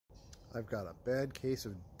I've got a bad case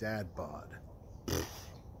of dad bod.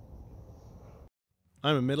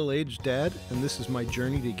 I'm a middle-aged dad, and this is my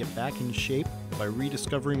journey to get back in shape by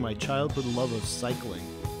rediscovering my childhood love of cycling.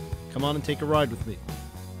 Come on and take a ride with me.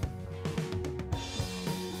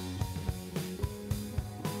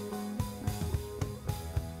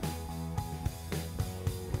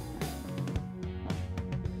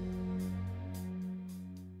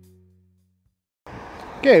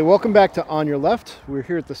 Okay, welcome back to On Your Left. We're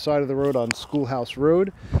here at the side of the road on Schoolhouse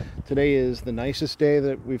Road. Today is the nicest day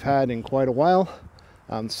that we've had in quite a while.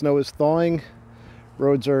 Snow is thawing.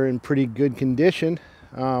 Roads are in pretty good condition.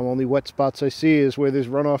 Only wet spots I see is where there's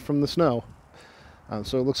runoff from the snow.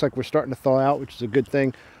 So it looks like we're starting to thaw out, which is a good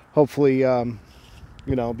thing. Hopefully,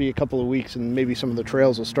 it'll be a couple of weeks and maybe some of the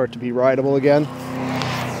trails will start to be rideable again.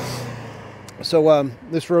 So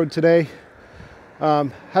this road today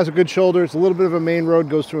has a good shoulder. It's a little bit of a main road,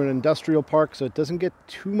 goes through an industrial park, so it doesn't get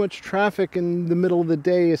too much traffic in the middle of the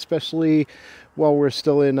day, especially while we're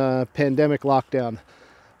still in a pandemic lockdown.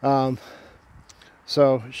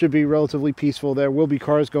 So it should be relatively peaceful. There will be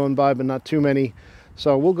cars going by, but not too many.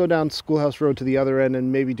 So we'll go down Schoolhouse Road to the other end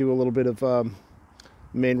and maybe do a little bit of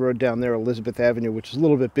main road down there, Elizabeth Avenue, which is a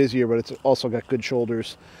little bit busier, but it's also got good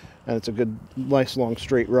shoulders, and it's a good, nice, long,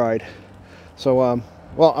 straight ride. So,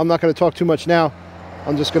 well, I'm not going to talk too much now.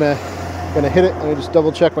 I'm just gonna hit it. Let me just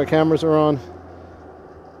double check my cameras are on,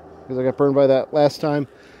 because I got burned by that last time.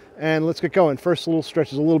 And let's get going. First little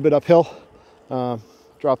stretch is a little bit uphill.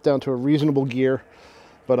 Drop down to a reasonable gear.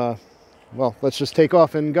 But, well, let's just take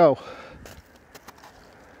off and go.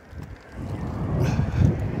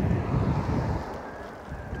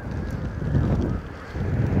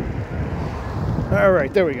 All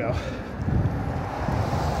right, there we go.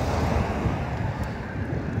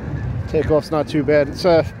 Takeoff's not too bad. It's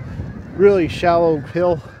a really shallow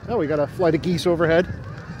hill. Oh, we got a flight of geese overhead.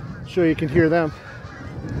 Sure you can hear them.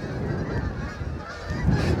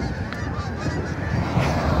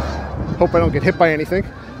 Hope I don't get hit by anything.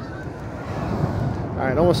 All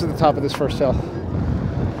right, almost at the top of this first hill.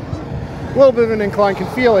 A little bit of an incline,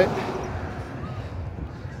 can feel it.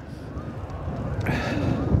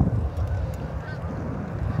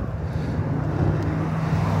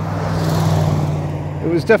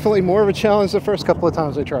 It was definitely more of a challenge the first couple of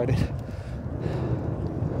times I tried it.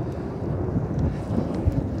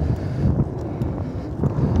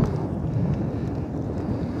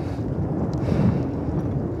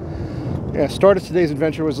 Yeah, start of today's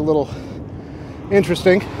adventure was a little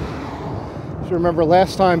interesting. If you remember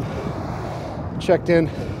last time I checked in,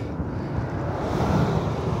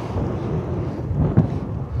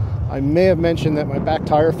 I may have mentioned that my back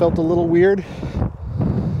tire felt a little weird.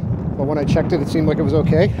 But when I checked it, it seemed like it was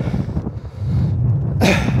okay.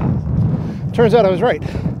 Turns out I was right.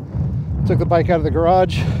 Took the bike out of the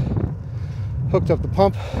garage, hooked up the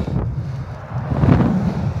pump,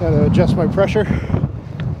 got to adjust my pressure,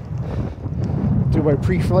 do my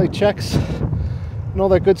pre-flight checks, and all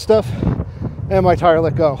that good stuff, and my tire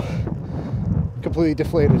let go. Completely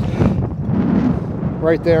deflated.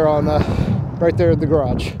 Right there in the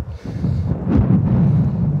garage.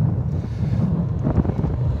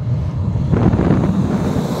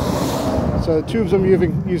 So the tubes I'm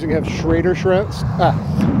using have Schrader stems,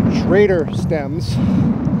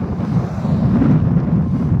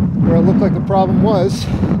 where it looked like the problem was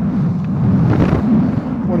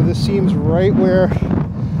one of the seams right where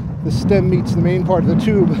the stem meets the main part of the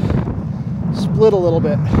tube split a little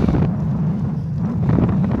bit.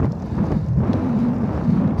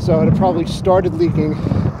 So it had probably started leaking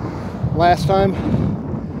last time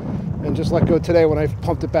and just let go today when I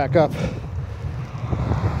pumped it back up.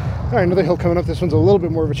 All right, another hill coming up. This one's a little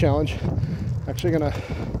bit more of a challenge. Actually gonna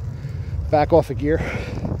back off a gear.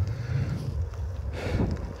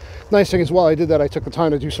 Nice thing is, while I did that, I took the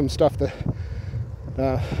time to do some stuff that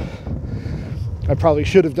I probably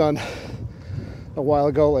should have done a while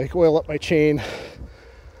ago, like oil up my chain,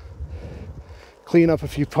 clean up a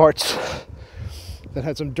few parts that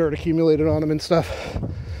had some dirt accumulated on them and stuff.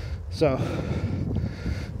 So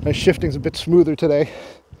my shifting's a bit smoother today,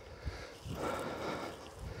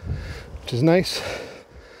 which is nice.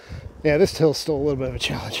 Yeah, this hill's still a little bit of a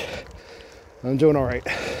challenge. I'm doing all right.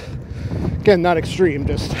 Again, not extreme,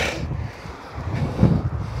 just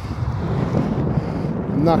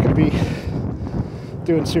I'm not going to be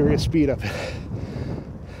doing serious speed up it.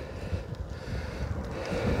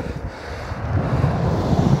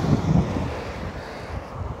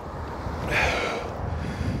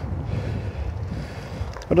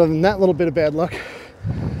 But other than that little bit of bad luck,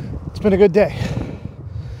 it's been a good day.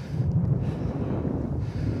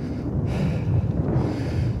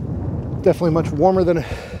 Definitely much warmer than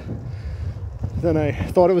than I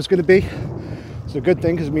thought it was going to be. It's a good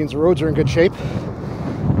thing because it means the roads are in good shape.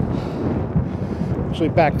 Actually,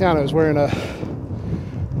 back down, I was wearing a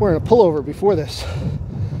pullover before this.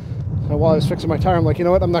 So while I was fixing my tire, I'm like, you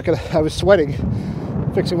know what? I was sweating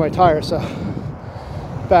fixing my tire, so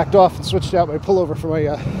backed off and switched out my pullover for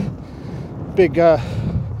my big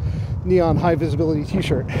neon high visibility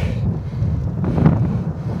t-shirt,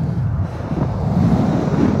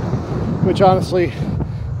 which honestly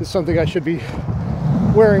is something I should be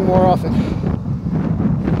wearing more often.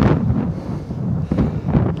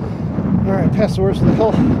 All right, past the worst of the hill.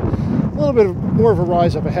 A little bit more of a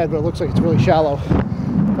rise up ahead, but it looks like it's really shallow.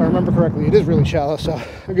 If I remember correctly, it is really shallow, so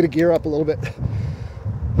I'm going to gear up a little bit.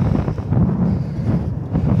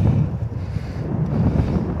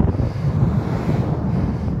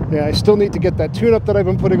 Yeah, I still need to get that tune-up that I've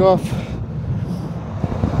been putting off.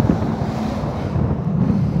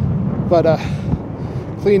 But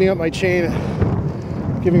cleaning up my chain,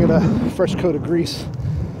 giving it a fresh coat of grease,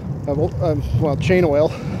 well, chain oil,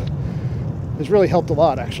 has really helped a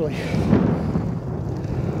lot, actually.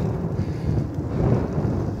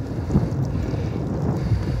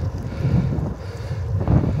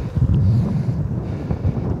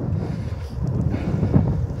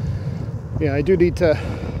 Yeah, I do need to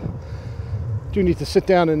sit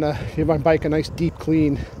down and give my bike a nice deep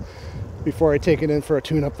clean before I take it in for a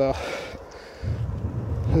tune-up, though.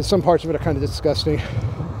 And some parts of it are kind of disgusting.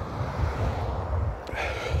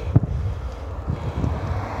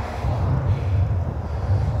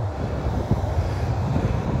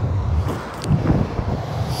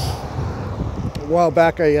 A while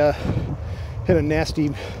back, I hit a nasty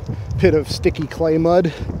pit of sticky clay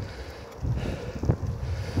mud.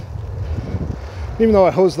 Even though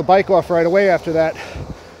I hosed the bike off right away after that,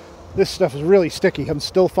 this stuff is really sticky. I'm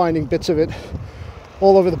still finding bits of it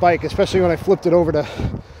all over the bike, especially when I flipped it over to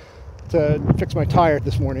fix my tire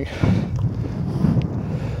this morning.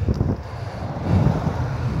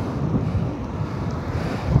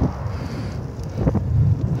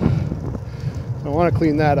 I want to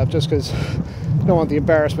clean that up just because I don't want the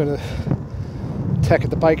embarrassment of tech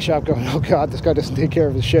at the bike shop going, oh God, this guy doesn't take care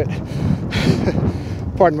of his shit.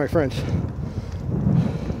 Pardon my French.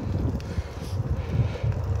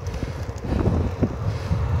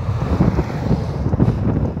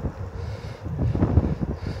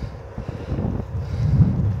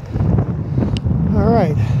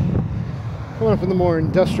 Going up in the more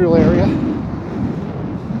industrial area.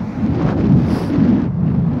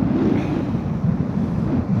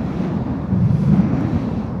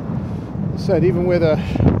 As I said, even where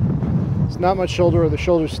it's not much shoulder or the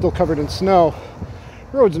shoulder's still covered in snow,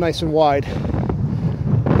 the road's nice and wide.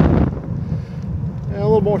 And a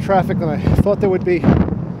little more traffic than I thought there would be,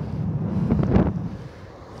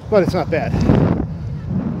 but it's not bad.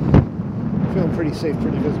 Feeling pretty safe,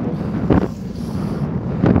 pretty visible.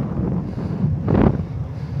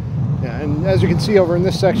 And as you can see over in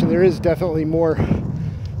this section, there is definitely more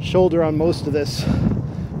shoulder on most of this.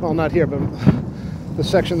 Well, not here, but the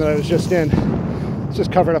section that I was just in, it's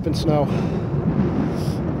just covered up in snow.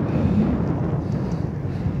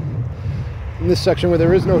 In this section where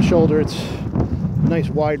there is no shoulder, it's a nice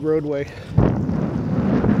wide roadway.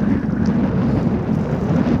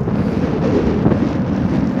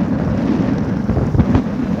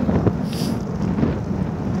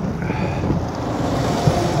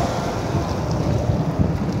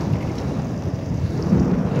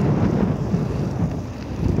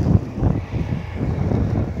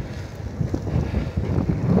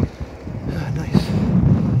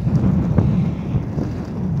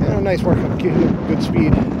 Nice work on good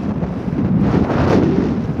speed.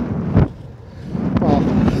 Well,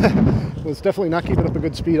 was definitely not keeping up a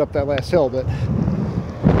good speed up that last hill, but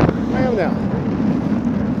I am now.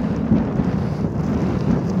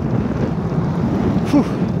 Whew.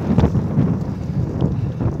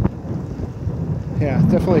 Yeah,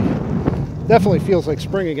 definitely feels like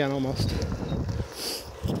spring again almost.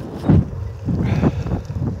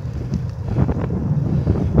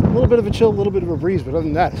 A little bit of a chill, a little bit of a breeze, but other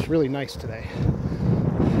than that, it's really nice today.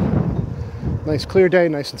 Nice clear day,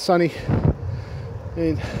 nice and sunny.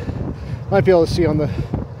 And might be able to see on the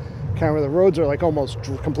camera the roads are like almost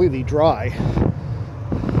completely dry.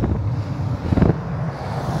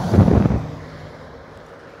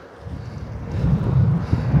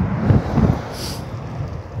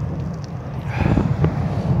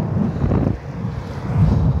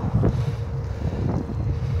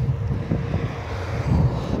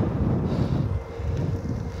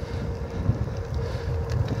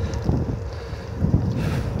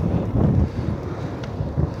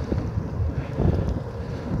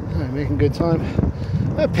 Making good time.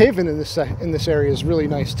 That pavement in this area is really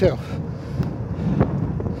nice too.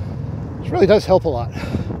 It really does help a lot. You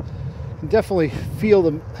can definitely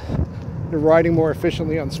feel you're riding more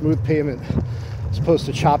efficiently on smooth pavement as opposed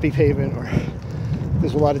to choppy pavement, or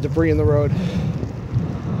there's a lot of debris in the road.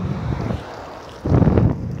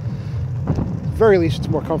 At the very least, it's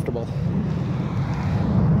more comfortable.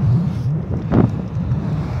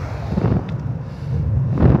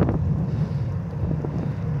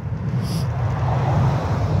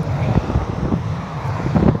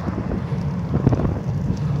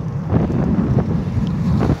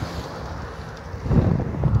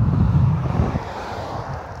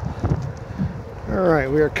 All right,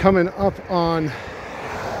 we are coming up on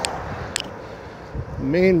the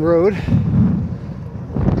main road.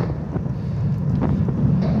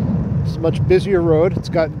 It's a much busier road. It's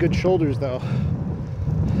got good shoulders though,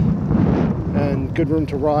 and good room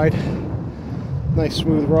to ride. Nice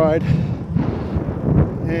smooth ride.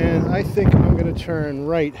 And I think I'm going to turn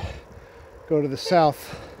right, go to the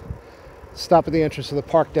south, stop at the entrance of the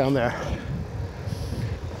park down there.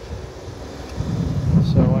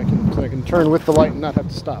 So I can turn with the light and not have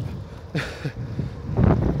to stop.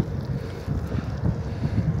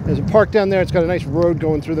 There's a park down there. It's got a nice road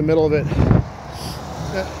going through the middle of it.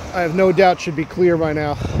 I have no doubt should be clear by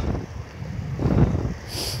now.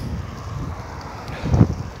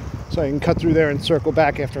 So I can cut through there and circle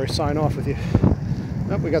back after I sign off with you.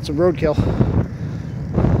 Oh, we got some roadkill.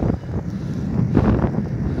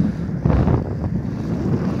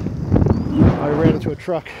 I ran into a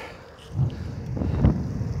truck.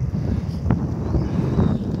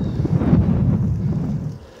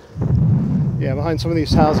 Yeah, behind some of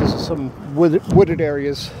these houses is some wooded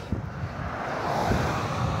areas.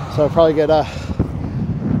 So I'll probably get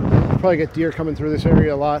deer coming through this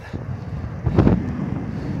area a lot.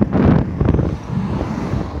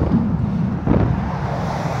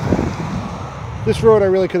 This road I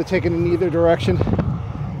really could have taken in either direction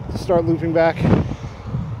to start looping back.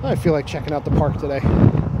 I feel like checking out the park today.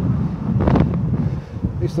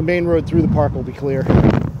 At least the main road through the park will be clear.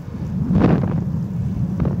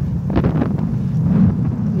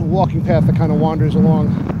 The walking path that kind of wanders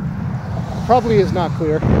along probably is not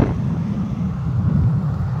clear.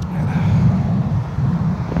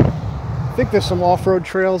 I think there's some off-road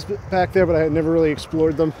trails back there, but I had never really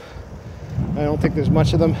explored them. I don't think there's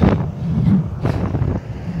much of them.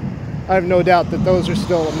 I have no doubt that those are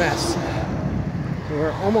still a mess. So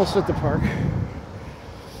we're almost at the park.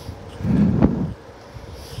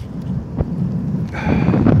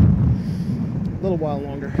 A little while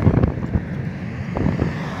longer.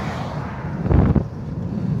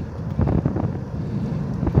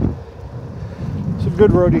 It's a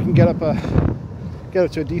good road. You can get up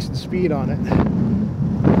to a decent speed on it.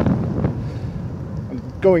 I'm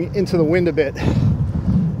going into the wind a bit,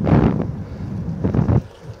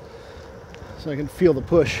 so I can feel the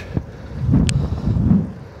push.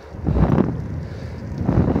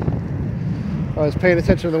 If I was paying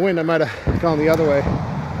attention to the wind, I might have gone the other way.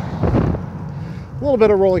 A little bit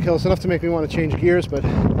of rolling hill. It's enough to make me want to change gears, but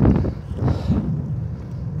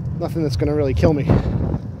nothing that's going to really kill me.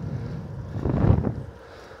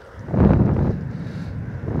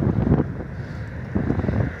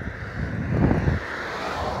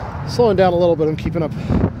 Slowing down a little bit. I'm keeping up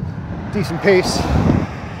decent pace.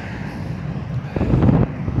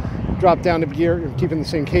 Drop down to gear. I'm keeping the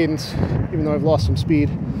same cadence, even though I've lost some speed.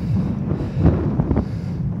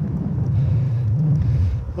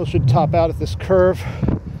 Those should top out at this curve.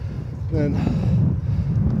 Then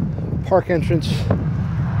park entrance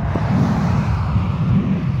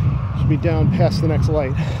should be down past the next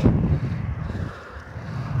light.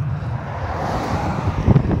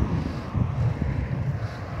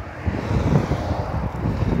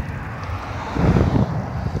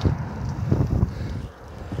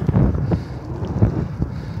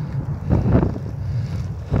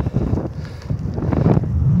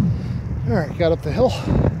 All right, got up the hill.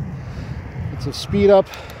 Get some speed up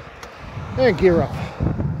and gear up.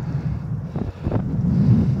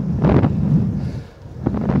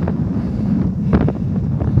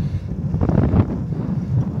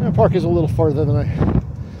 The park is a little farther than I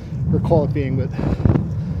recall it being, but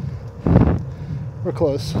we're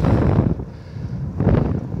close.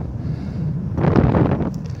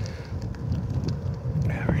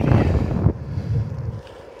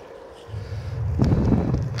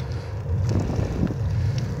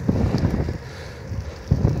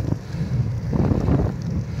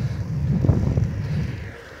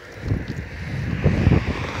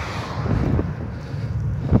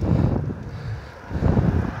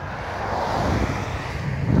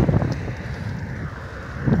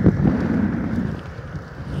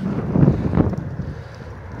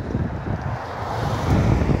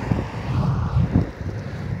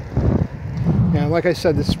 like I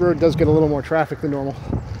said, this road does get a little more traffic than normal.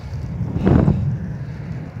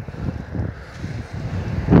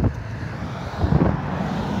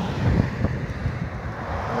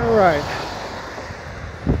 All right.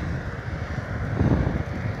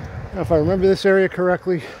 Now, if I remember this area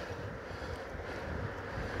correctly,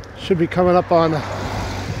 should be coming up on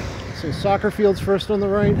some soccer fields first on the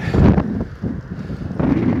right.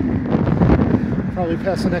 Probably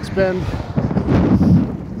past the next bend.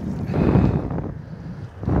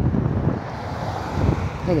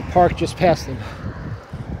 And the park just past them.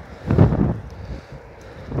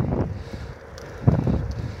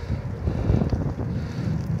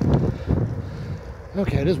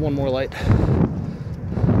 Okay, it is one more light.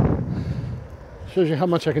 Shows you how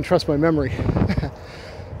much I can trust my memory.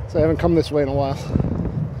 So I haven't come this way in a while.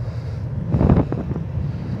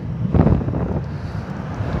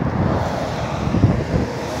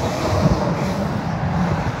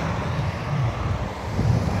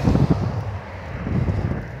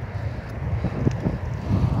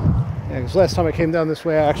 Yeah, because last time I came down this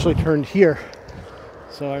way, I actually turned here.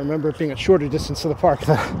 So I remember it being a shorter distance to the park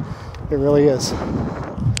than it really is.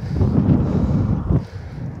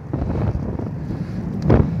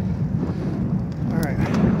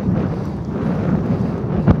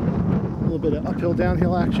 Bit of uphill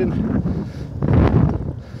downhill action.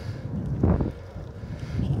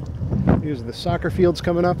 Here's the soccer fields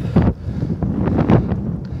coming up.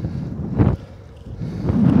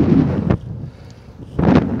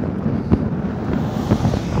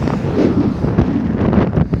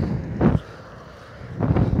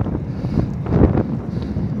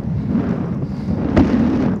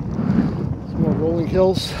 Some more rolling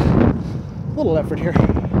hills. A little effort here.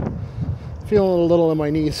 Feeling a little in my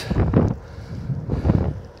knees.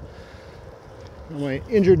 My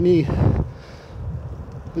injured knee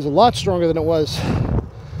is a lot stronger than it was,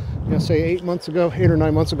 say 8 months ago, 8 or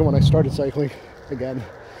 9 months ago when I started cycling again.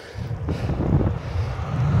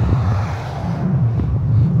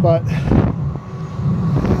 But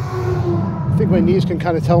I think my knees can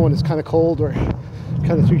kind of tell when it's kind of cold or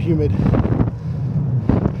kind of too humid.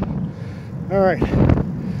 All right,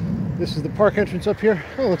 this is the park entrance up here.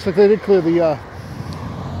 Oh, looks like they did clear the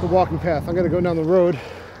walking path. I'm gonna go down the road.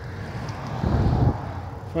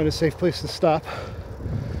 Find a safe place to stop.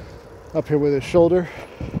 Up here with his shoulder.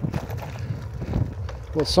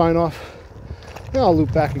 We'll sign off. Then I'll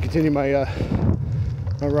loop back and continue my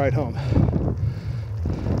my ride home.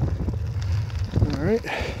 All right.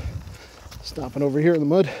 Stopping over here in the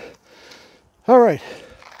mud. All right.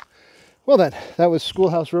 Well then, that was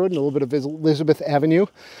Schoolhouse Road and a little bit of Elizabeth Avenue.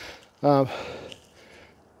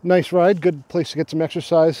 Nice ride. Good place to get some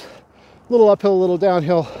exercise. A little uphill, a little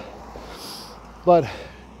downhill. But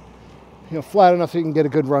flat enough so you can get a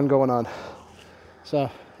good run going on. So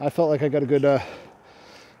I felt like I got a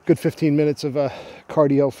good 15 minutes of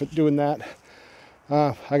cardio for doing that.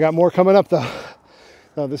 I got more coming up though.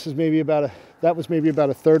 This is maybe that was maybe about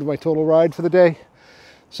a third of my total ride for the day.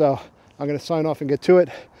 So I'm going to sign off and get to it.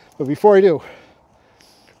 But before I do,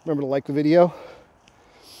 remember to like the video,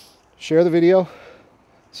 share the video,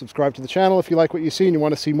 subscribe to the channel if you like what you see and you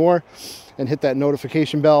want to see more, and hit that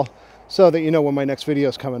notification bell so that you know when my next video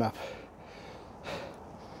is coming up.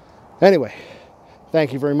 Anyway,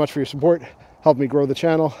 thank you very much for your support. Help me grow the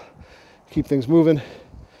channel, keep things moving,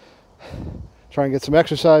 try and get some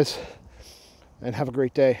exercise, and have a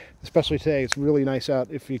great day. Especially today, it's really nice out.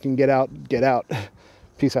 If you can get out, get out.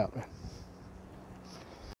 Peace out.